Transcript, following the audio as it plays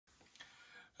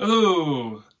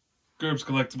Hello, Gerbs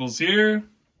Collectibles here,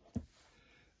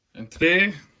 and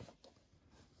today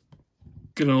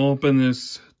gonna open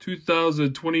this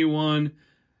 2021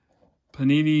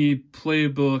 Panini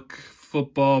Playbook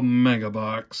Football Mega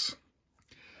Box.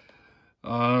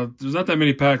 There's not that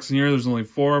many packs in here. There's only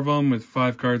 4 of them with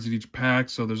 5 cards in each pack,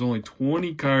 so there's only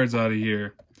 20 cards out of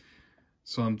here.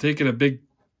 So I'm taking a big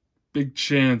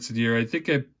chance here. I think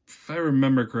if I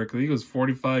remember correctly, it was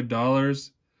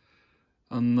 $45.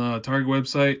 On the Target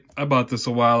website. I bought this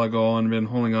a while ago and been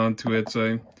holding on to it,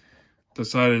 so I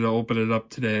decided to open it up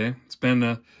today. It's been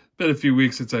a few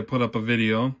weeks since I put up a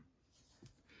video,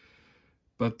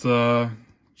 but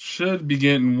should be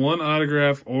getting one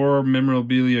autograph or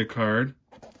memorabilia card.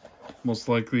 Most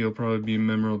likely it'll probably be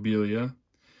memorabilia.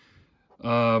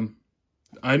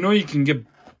 I know you can get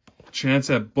chance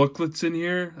at booklets in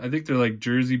here. I think they're like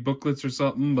jersey booklets or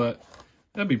something, but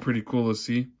that'd be pretty cool to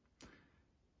see.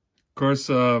 Of course,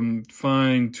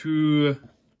 find 2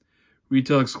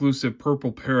 retail exclusive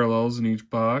purple parallels in each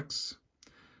box.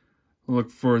 Look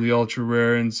for the ultra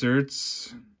rare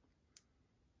inserts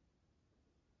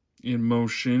in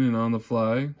motion and on the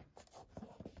fly.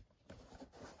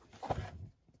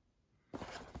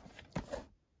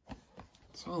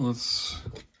 So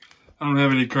I don't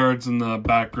have any cards in the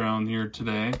background here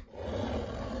today.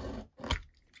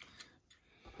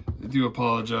 I do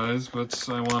apologize, but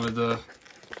I wanted to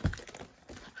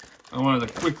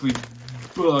quickly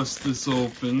bust this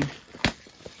open.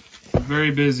 I'm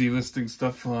very busy listing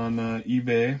stuff on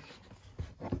eBay.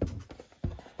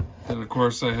 And of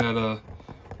course I had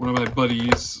one of my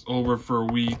buddies over for a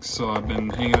week, so I've been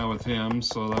hanging out with him.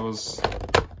 So that was,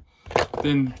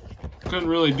 couldn't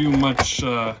really do much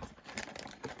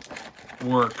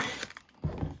work.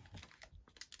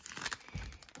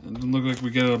 It doesn't look like we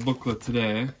get a booklet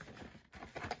today.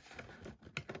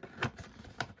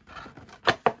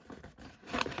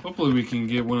 Hopefully we can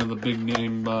get one of the big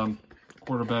name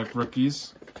quarterback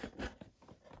rookies.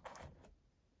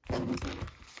 4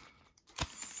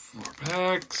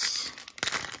 packs.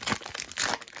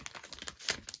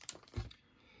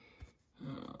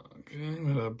 Okay,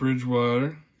 we got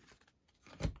Bridgewater.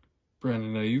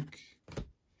 Brandon Ayuk.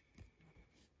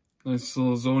 Nice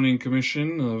little zoning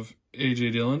commission of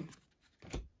A.J. Dillon.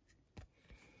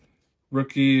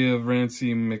 Rookie of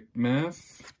Rancy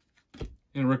McMath.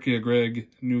 And rookie of Greg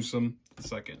Newsome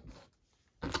II.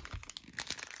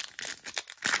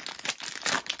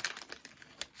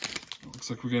 Looks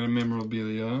like we got a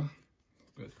memorabilia.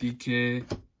 Got DK.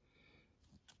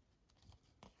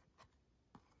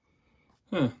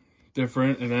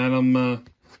 Different. An Adam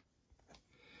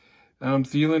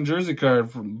Thielen jersey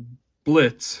card from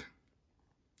Blitz.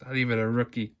 Not even a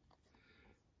rookie.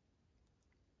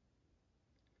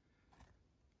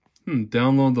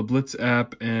 Download the Blitz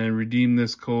app and redeem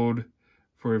this code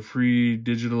for a free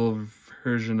digital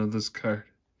version of this card.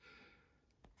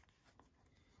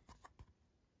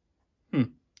 Well,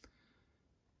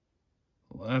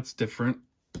 that's different.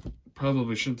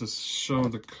 Probably shouldn't have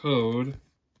shown the code.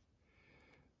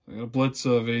 I got a Blitz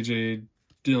of A.J.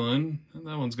 Dillon, and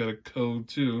that one's got a code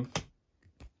too.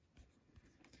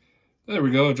 There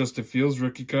we go, Justin Fields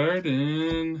rookie card,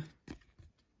 and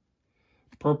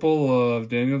purple of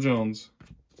Daniel Jones.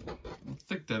 I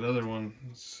think that other one,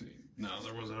 let's see. No,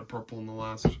 there wasn't a purple in the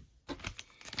last.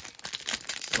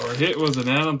 So our hit was an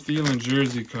Adam Thielen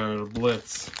jersey card, a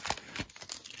Blitz.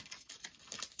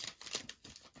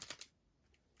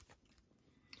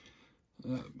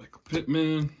 Michael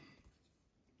Pittman.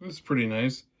 This is pretty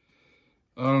nice.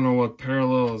 I don't know what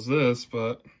parallel is this,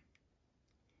 but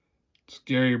it's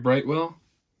Gary Brightwell.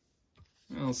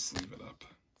 I'll sleeve it up.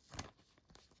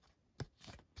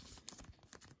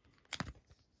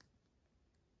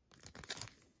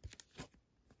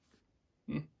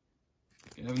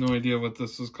 I have no idea what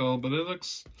this is called, but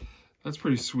that's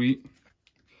pretty sweet.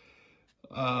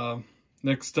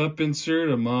 Next up, insert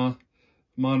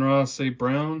Amon-Ra St.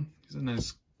 Brown.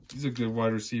 He's a good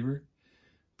wide receiver.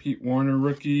 Pete Warner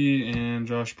rookie and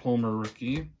Josh Palmer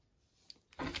rookie.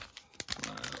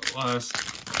 Last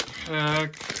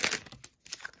pack.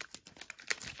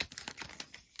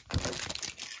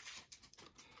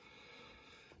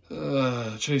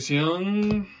 Chase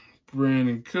Young,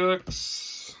 Brandon Cooks.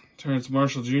 Terrence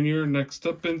Marshall Jr. Next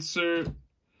up insert.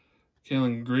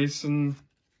 Kalen Grayson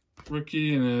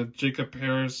rookie and a Jacob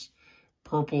Harris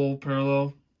purple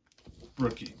parallel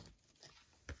rookie.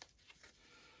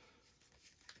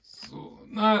 So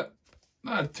not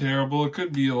terrible. It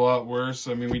could be a lot worse.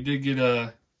 I mean, we did get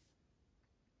a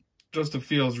Justin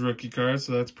Fields rookie card,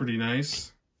 so that's pretty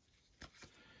nice.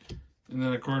 And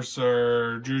then, of course,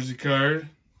 our jersey card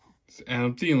is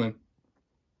Adam Thielen.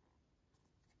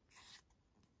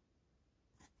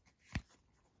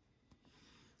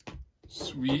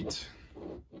 Sweet.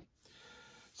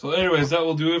 So anyways, that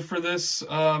will do it for this.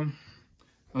 I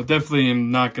definitely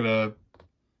am not gonna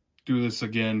do this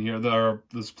again here,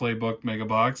 this Playbook Mega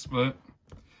Box, but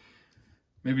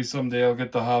maybe someday I'll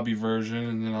get the hobby version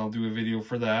and then I'll do a video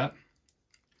for that.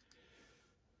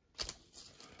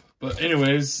 But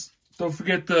anyways, don't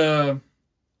forget to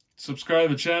subscribe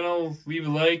to the channel, leave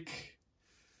a like,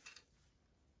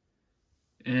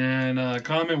 and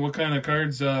comment what kind of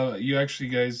cards you actually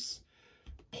guys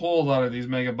pulled out of these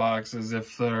mega boxes.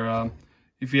 If they're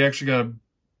if you actually got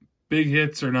big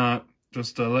hits or not,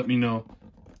 just let me know.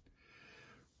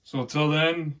 So until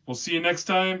then, we'll see you next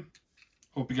time.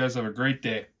 Hope you guys have a great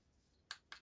day.